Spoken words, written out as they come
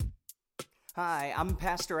Hi, I'm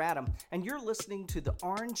Pastor Adam, and you're listening to the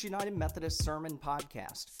Orange United Methodist Sermon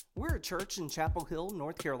Podcast. We're a church in Chapel Hill,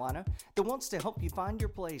 North Carolina, that wants to help you find your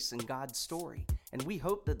place in God's story, and we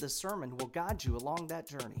hope that this sermon will guide you along that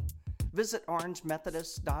journey. Visit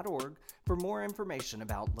orangemethodist.org for more information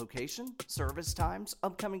about location, service times,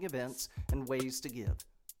 upcoming events, and ways to give.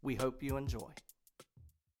 We hope you enjoy.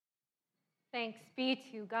 Thanks be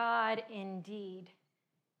to God indeed.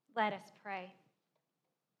 Let us pray.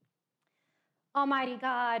 Almighty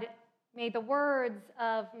God, may the words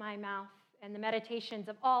of my mouth and the meditations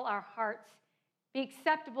of all our hearts be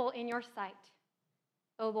acceptable in your sight,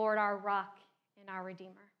 O Lord, our rock and our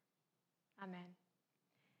Redeemer. Amen.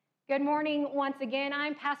 Good morning once again.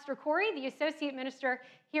 I'm Pastor Kori, the Associate Minister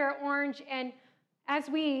here at Orange, and as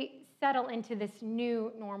we settle into this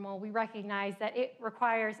new normal, we recognize that it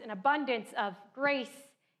requires an abundance of grace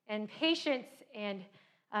and patience and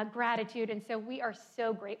gratitude, and so we are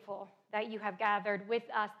so grateful that you have gathered with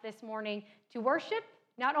us this morning to worship,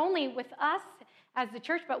 not only with us as the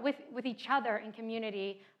church, but with each other in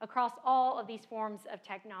community across all of these forms of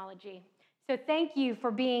technology. So thank you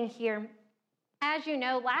for being here. As you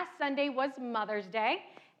know, last Sunday was Mother's Day,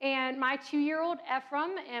 and my 2-year-old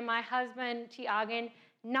Ephraim and my husband Tiagan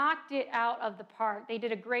knocked it out of the park. They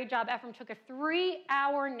did a great job. Ephraim took a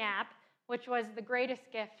 3-hour nap, which was the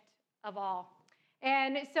greatest gift of all.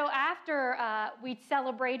 And so after we'd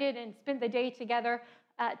celebrated and spent the day together,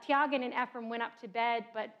 Tiagan and Ephraim went up to bed,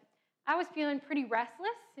 but I was feeling pretty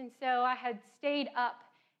restless, and so I had stayed up,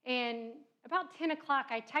 and about 10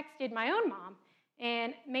 o'clock, I texted my own mom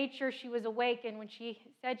and made sure she was awake, and when she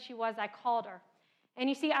said she was, I called her. And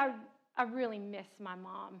you see, I really miss my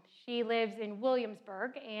mom. She lives in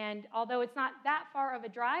Williamsburg, and although it's not that far of a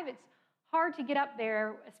drive, it's hard to get up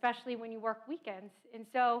there, especially when you work weekends. And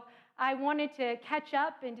so I wanted to catch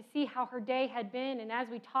up and to see how her day had been. And as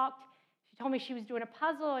we talked, she told me she was doing a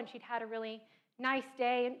puzzle and she'd had a really nice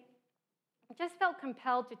day. And I just felt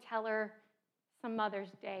compelled to tell her some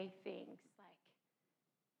Mother's Day things like,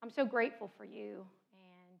 I'm so grateful for you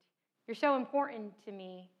and you're so important to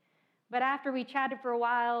me. But after we chatted for a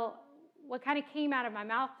while, what kind of came out of my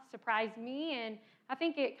mouth surprised me, and I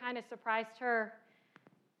think it kind of surprised her.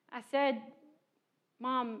 I said,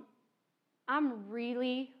 Mom, I'm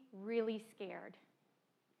really, really scared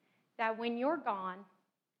that when you're gone,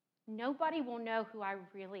 nobody will know who I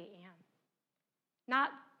really am. Not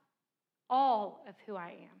all of who I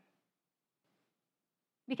am.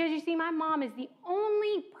 Because you see, my mom is the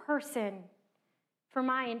only person for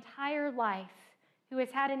my entire life who has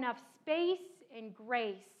had enough space and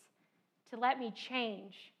grace to let me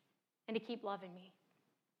change and to keep loving me.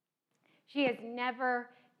 She has never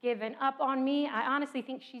given up on me. I honestly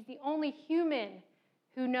think she's the only human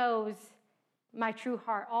who knows my true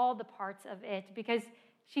heart, all the parts of it, because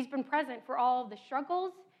she's been present for all of the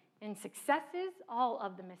struggles and successes, all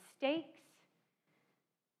of the mistakes.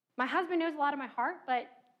 My husband knows a lot of my heart, but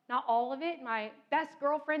not all of it. My best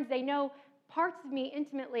girlfriends, they know parts of me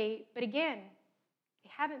intimately, but again, they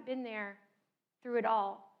haven't been there through it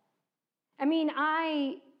all. I mean,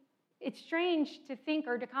 it's strange to think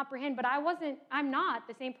or to comprehend, but I'm not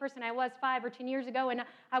the same person I was 5 or 10 years ago, and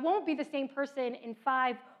I won't be the same person in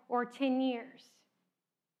 5 or 10 years.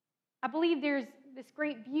 I believe there's this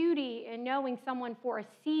great beauty in knowing someone for a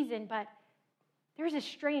season, but there's a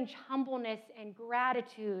strange humbleness and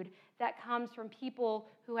gratitude that comes from people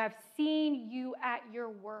who have seen you at your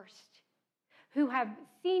worst, who have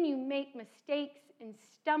seen you make mistakes and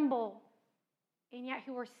stumble, and yet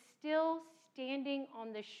who are still standing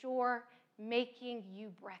on the shore making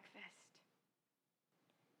you breakfast,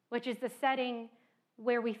 which is the setting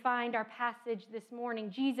where we find our passage this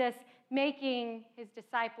morning, Jesus making his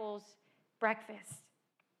disciples breakfast.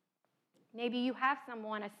 Maybe you have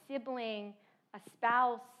someone, a sibling, a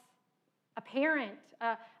spouse, a parent,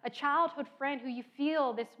 a childhood friend who you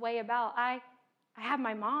feel this way about. I have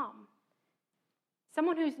my mom.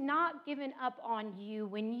 Someone who's not given up on you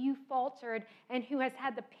when you faltered and who has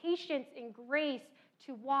had the patience and grace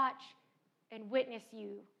to watch and witness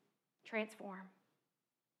you transform.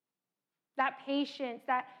 That patience,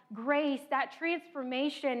 that grace, that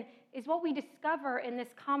transformation is what we discover in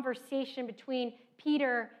this conversation between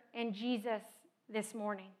Peter and Jesus this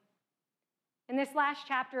morning. In this last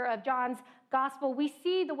chapter of John's gospel, we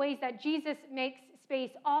see the ways that Jesus makes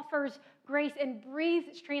space, offers grace, and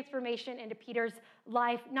breathes transformation into Peter's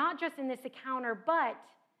life, not just in this encounter, but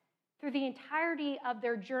through the entirety of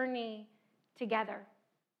their journey together.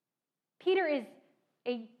 Peter is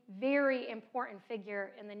a very important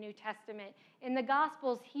figure in the New Testament. In the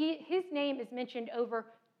Gospels, his name is mentioned over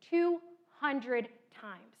 200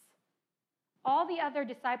 times. All the other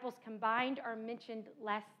disciples combined are mentioned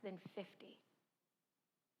less than 50.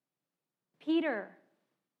 Peter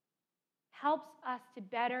helps us to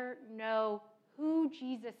better know who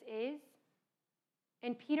Jesus is,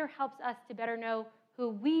 and Peter helps us to better know who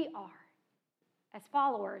we are as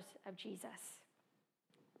followers of Jesus.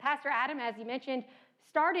 Pastor Adam, as he mentioned,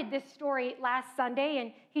 started this story last Sunday,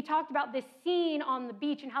 and he talked about this scene on the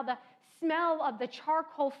beach and how the smell of the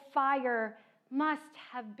charcoal fire must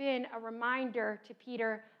have been a reminder to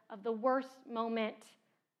Peter of the worst moment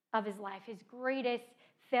of his life, his greatest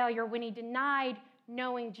failure, when he denied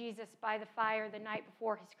knowing Jesus by the fire the night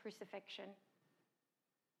before his crucifixion.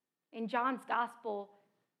 In John's gospel,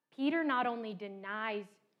 Peter not only denies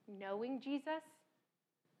knowing Jesus,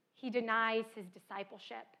 he denies his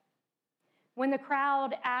discipleship. When the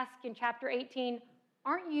crowd asked in chapter 18,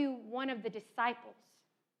 "Aren't you one of the disciples,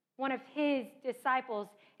 one of his disciples?"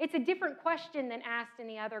 It's a different question than asked in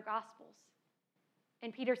the other gospels.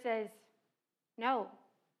 And Peter says, "No,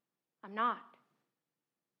 I'm not."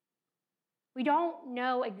 We don't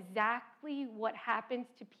know exactly what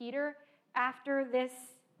happens to Peter after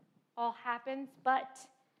this all happens, but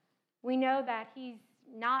we know that he's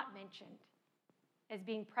not mentioned as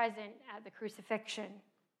being present at the crucifixion.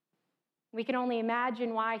 We can only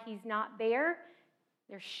imagine why he's not there.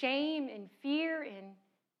 There's shame and fear and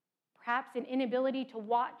perhaps an inability to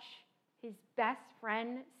watch his best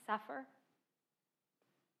friend suffer.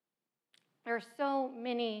 There are so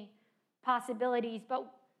many possibilities, but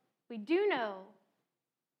we do know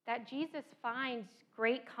that Jesus finds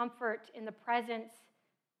great comfort in the presence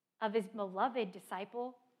of his beloved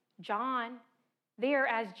disciple, John, there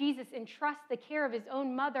as Jesus entrusts the care of his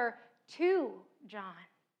own mother to John.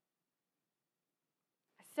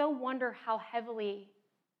 I so wonder how heavily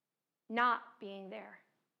not being there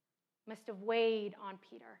must have weighed on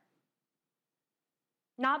Peter.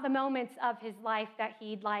 Not the moments of his life that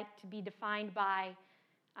he'd like to be defined by,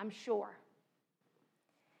 I'm sure.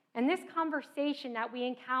 And this conversation that we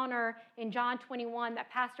encounter in John 21 that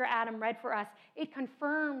Pastor Adam read for us, it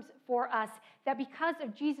confirms for us that because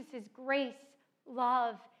of Jesus' grace,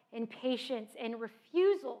 love, and patience and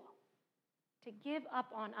refusal to give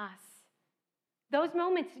up on us, those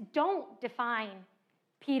moments don't define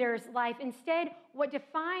Peter's life. Instead, what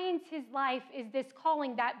defines his life is this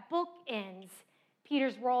calling that bookends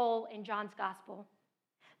Peter's role in John's gospel.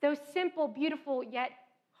 Those simple, beautiful, yet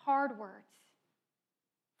hard words.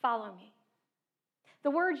 Follow me. The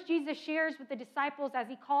words Jesus shares with the disciples as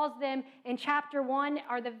he calls them in chapter 1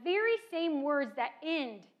 are the very same words that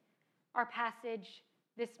end our passage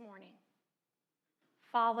this morning.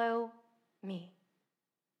 Follow me.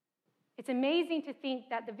 It's amazing to think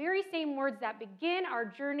that the very same words that begin our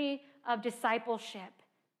journey of discipleship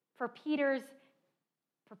for Peter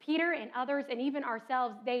and others and even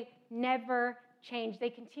ourselves, they never change. They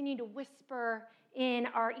continue to whisper in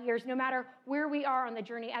our ears, no matter where we are on the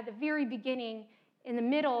journey, at the very beginning, in the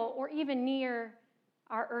middle, or even near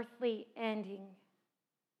our earthly ending.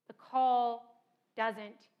 The call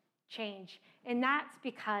doesn't change. And that's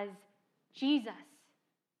because Jesus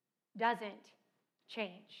doesn't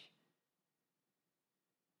change.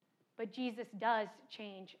 But Jesus does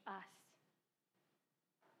change us.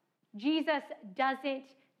 Jesus doesn't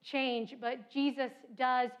change, but Jesus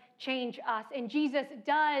does change us. And Jesus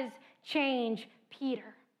does change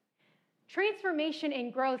Peter. Transformation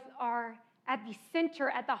and growth are at the center,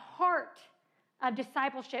 at the heart of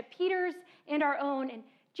discipleship, Peter's and our own. And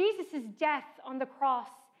Jesus' death on the cross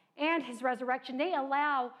and his resurrection, they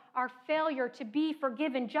allow our failure to be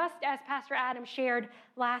forgiven, just as Pastor Adam shared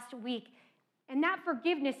last week. And that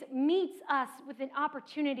forgiveness meets us with an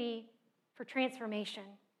opportunity for transformation.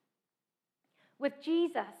 With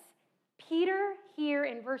Jesus, Peter here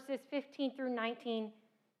in verses 15 through 19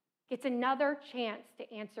 gets another chance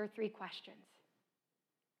to answer 3 questions.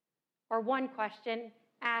 Or one question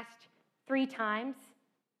asked 3 times.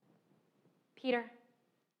 Peter,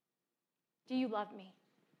 do you love me?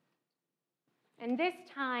 And this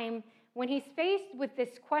time, when he's faced with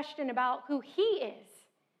this question about who he is,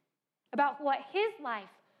 about what his life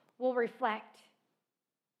will reflect,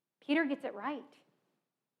 Peter gets it right.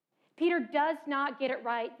 Peter does not get it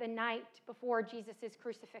right the night before Jesus'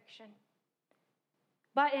 crucifixion.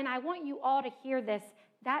 But, and I want you all to hear this,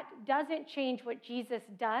 that doesn't change what Jesus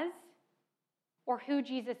does or who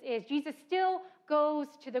Jesus is. Jesus still goes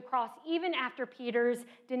to the cross even after Peter's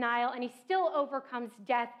denial, and he still overcomes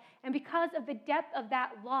death. And because of the depth of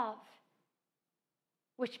that love,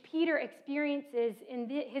 which Peter experiences in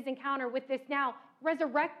his encounter with this now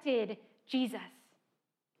resurrected Jesus,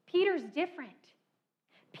 Peter's different.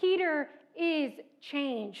 Peter is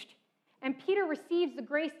changed. And Peter receives the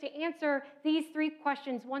grace to answer these three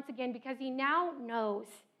questions once again because he now knows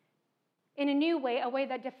in a new way, a way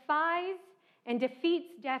that defies and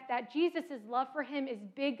defeats death, that Jesus' love for him is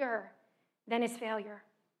bigger than his failure.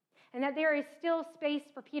 And that there is still space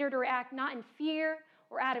for Peter to react not in fear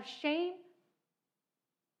or out of shame,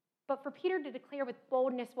 but for Peter to declare with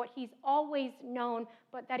boldness what he's always known,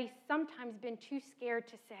 but that he's sometimes been too scared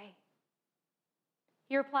to say.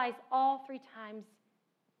 He replies all three times,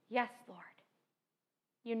 "Yes, Lord.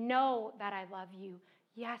 You know that I love you.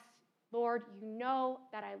 Yes, Lord, you know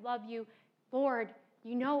that I love you. Lord,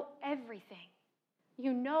 you know everything.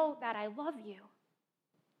 You know that I love you."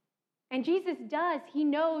 And Jesus does. He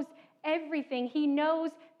knows everything. He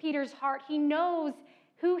knows Peter's heart. He knows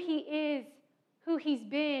who he is, who he's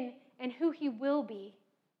been, and who he will be.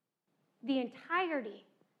 The entirety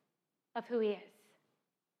of who he is.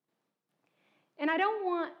 And I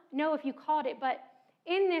don't know if you caught it, but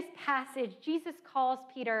in this passage, Jesus calls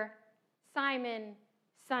Peter Simon,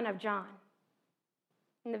 son of John.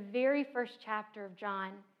 In the very first chapter of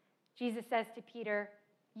John, Jesus says to Peter,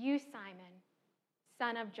 "You, Simon,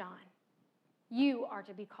 son of John, you are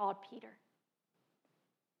to be called Peter."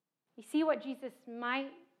 You see what Jesus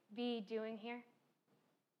might be doing here?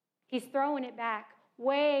 He's throwing it back,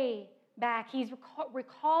 way back. He's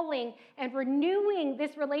recalling and renewing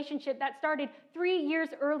this relationship that started 3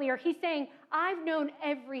 years earlier. He's saying, "I've known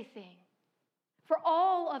everything for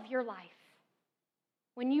all of your life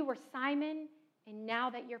when you were Simon and now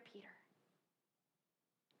that you're Peter."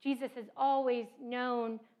 Jesus has always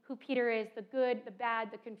known who Peter is, the good, the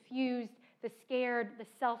bad, the confused, the scared, the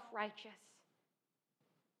self-righteous.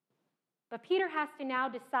 But Peter has to now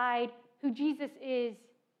decide who Jesus is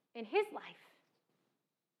in his life.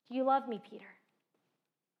 "Do you love me, Peter?"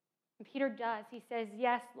 And Peter does. He says,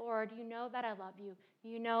 "Yes, Lord, you know that I love you.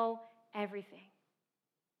 You know everything."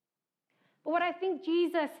 But what I think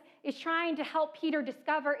Jesus is trying to help Peter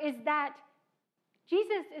discover is that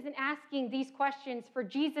Jesus isn't asking these questions for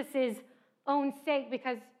Jesus' own sake,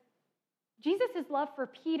 because Jesus' love for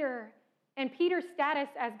Peter and Peter's status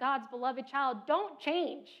as God's beloved child don't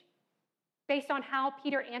change based on how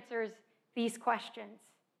Peter answers these questions.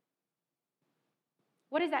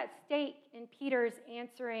 What is at stake in Peter's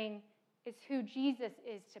answering is who Jesus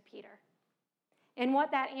is to Peter and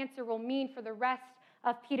what that answer will mean for the rest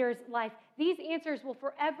of Peter's life. These answers will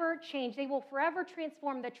forever change. They will forever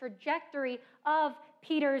transform the trajectory of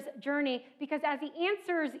Peter's journey, because as he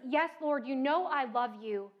answers, "Yes, Lord, you know I love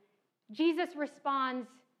you," Jesus responds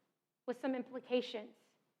with some implications,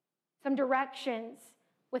 some directions,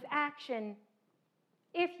 with action.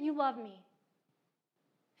 "If you love me,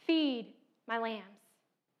 feed my lambs,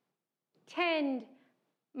 tend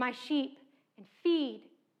my sheep, and feed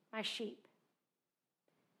my sheep."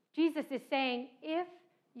 Jesus is saying, if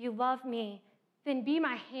you love me, then be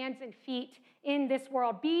my hands and feet in this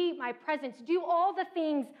world. Be my presence. Do all the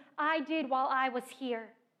things I did while I was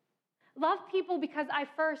here. Love people because I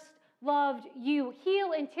first loved you.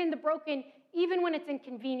 Heal and tend the broken even when it's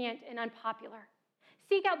inconvenient and unpopular.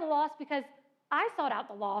 Seek out the lost because I sought out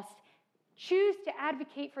the lost. Choose to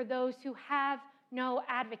advocate for those who have no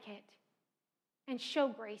advocate. And show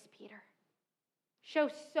grace, Peter. Show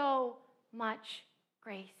so much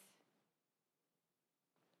grace.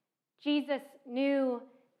 Jesus knew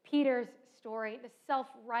Peter's story, the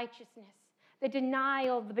self-righteousness, the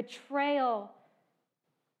denial, the betrayal,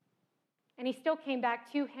 and he still came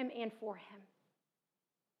back to him and for him.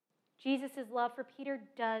 Jesus' love for Peter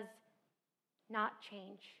does not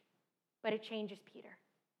change, but it changes Peter.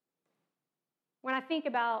 When I think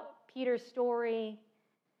about Peter's story,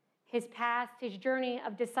 his past, his journey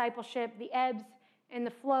of discipleship, the ebbs and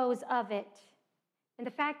the flows of it, and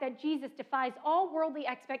the fact that Jesus defies all worldly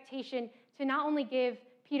expectation to not only give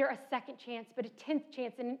Peter a second chance, but a 10th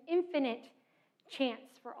chance and an infinite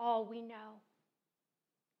chance for all we know.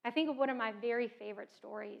 I think of one of my very favorite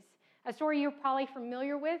stories, a story you're probably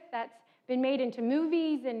familiar with that's been made into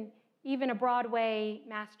movies and even a Broadway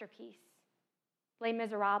masterpiece, Les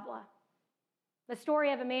Miserables. The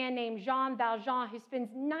story of a man named Jean Valjean who spends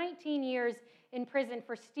 19 years in prison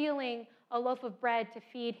for stealing a loaf of bread to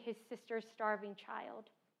feed his sister's starving child.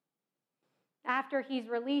 After he's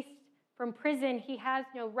released from prison, he has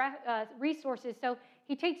no resources, so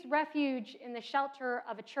he takes refuge in the shelter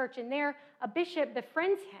of a church, and there a bishop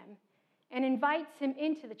befriends him and invites him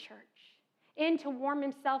into the church, in to warm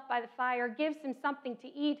himself by the fire, gives him something to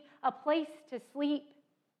eat, a place to sleep,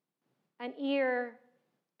 an ear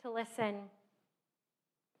to listen.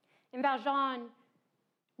 And Valjean,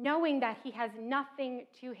 knowing that he has nothing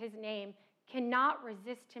to his name, cannot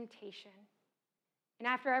resist temptation. And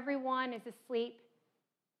after everyone is asleep,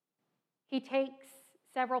 He takes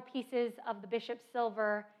several pieces of the bishop's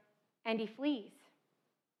silver and he flees.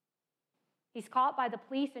 He's caught by the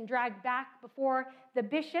police and dragged back before the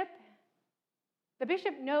bishop. The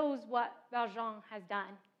bishop knows what Valjean has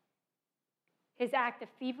done. His act of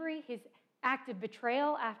thievery, his act of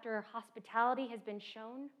betrayal after hospitality has been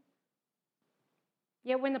shown.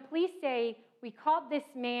 Yet when the police say, "We caught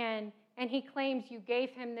this man and he claims you gave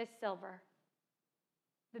him this silver,"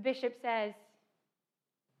 the bishop says,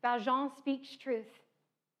 "Valjean speaks truth."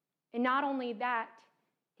 And not only that,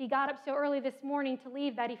 he got up so early this morning to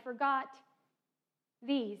leave that he forgot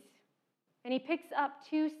these. And he picks up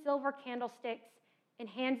 2 silver candlesticks and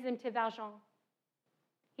hands them to Valjean.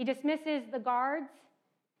 He dismisses the guards,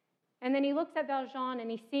 and then he looks at Valjean and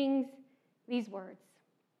he sings these words.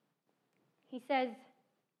 He says,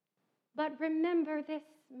 "But remember this,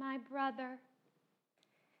 my brother.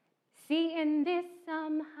 See in this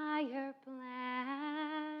some higher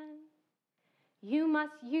plan. You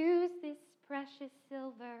must use this precious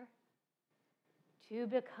silver to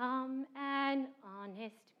become an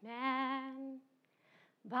honest man.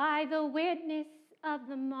 By the witness of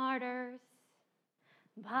the martyrs,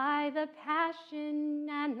 by the passion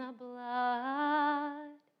and the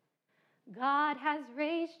blood, God has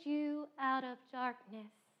raised you out of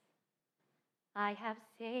darkness. I have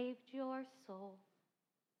saved your soul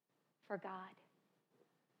for God."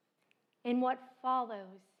 And what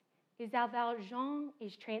follows is how Valjean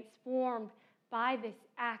is transformed by this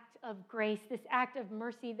act of grace, this act of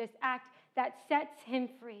mercy, this act that sets him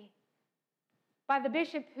free. By the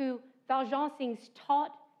bishop who Valjean sings,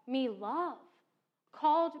 "Taught me love,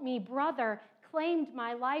 called me brother, claimed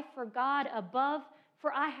my life for God above,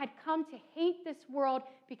 for I had come to hate this world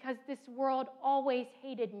because this world always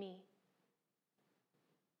hated me."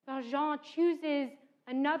 Valjean chooses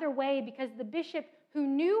another way because the bishop who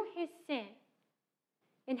knew his sin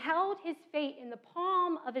and held his fate in the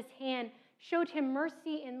palm of his hand showed him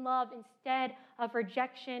mercy and love instead of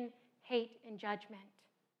rejection, hate, and judgment.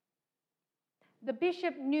 The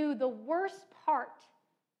bishop knew the worst part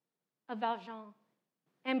of Valjean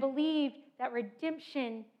and believed that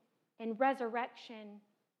redemption and resurrection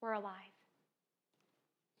were alive.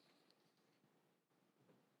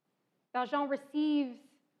 Valjean receives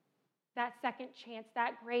that second chance,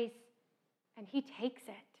 that grace, and he takes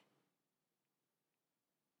it.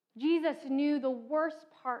 Jesus knew the worst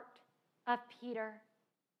part of Peter,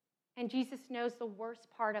 and Jesus knows the worst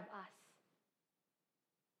part of us.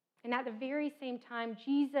 And at the very same time,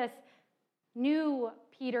 Jesus knew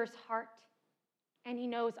Peter's heart, and he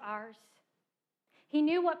knows ours. He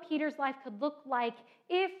knew what Peter's life could look like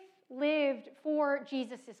if lived for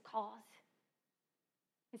Jesus' cause.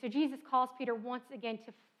 And so Jesus calls Peter once again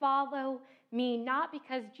to follow me, not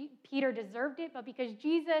because Peter deserved it, but because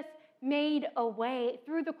Jesus made a way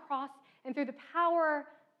through the cross and through the power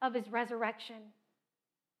of his resurrection.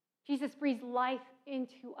 Jesus breathes life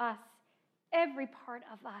into us, every part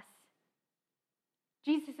of us.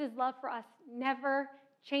 Jesus' love for us never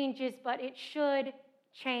changes, but it should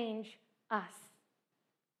change us.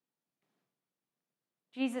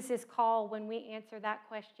 Jesus' call when we answer that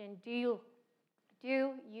question, do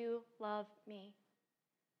you love me?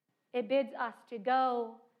 It bids us to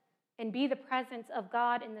go and be the presence of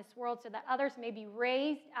God in this world so that others may be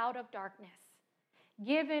raised out of darkness,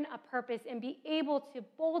 given a purpose, and be able to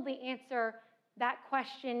boldly answer that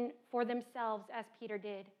question for themselves as Peter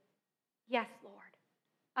did. Yes, Lord,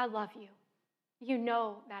 I love you. You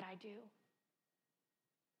know that I do.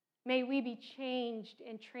 May we be changed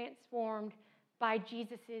and transformed by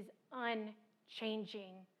Jesus'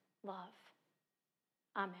 unchanging love.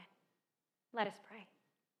 Amen. Let us pray.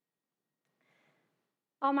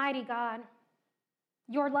 Almighty God,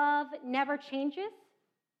 your love never changes,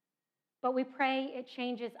 but we pray it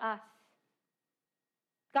changes us.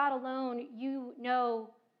 God alone, you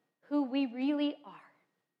know who we really are,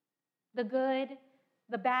 the good,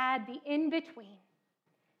 the bad, the in-between,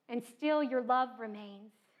 and still your love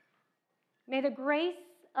remains. May the grace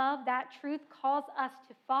of that truth cause us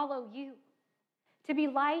to follow you, to be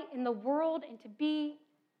light in the world, and to be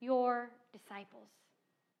your disciples.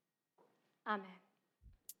 Amen.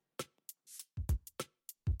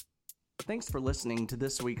 Thanks for listening to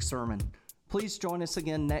this week's sermon. Please join us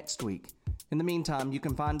again next week. In the meantime, you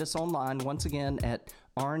can find us online once again at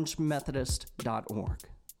orangemethodist.org.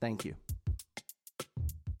 Thank you.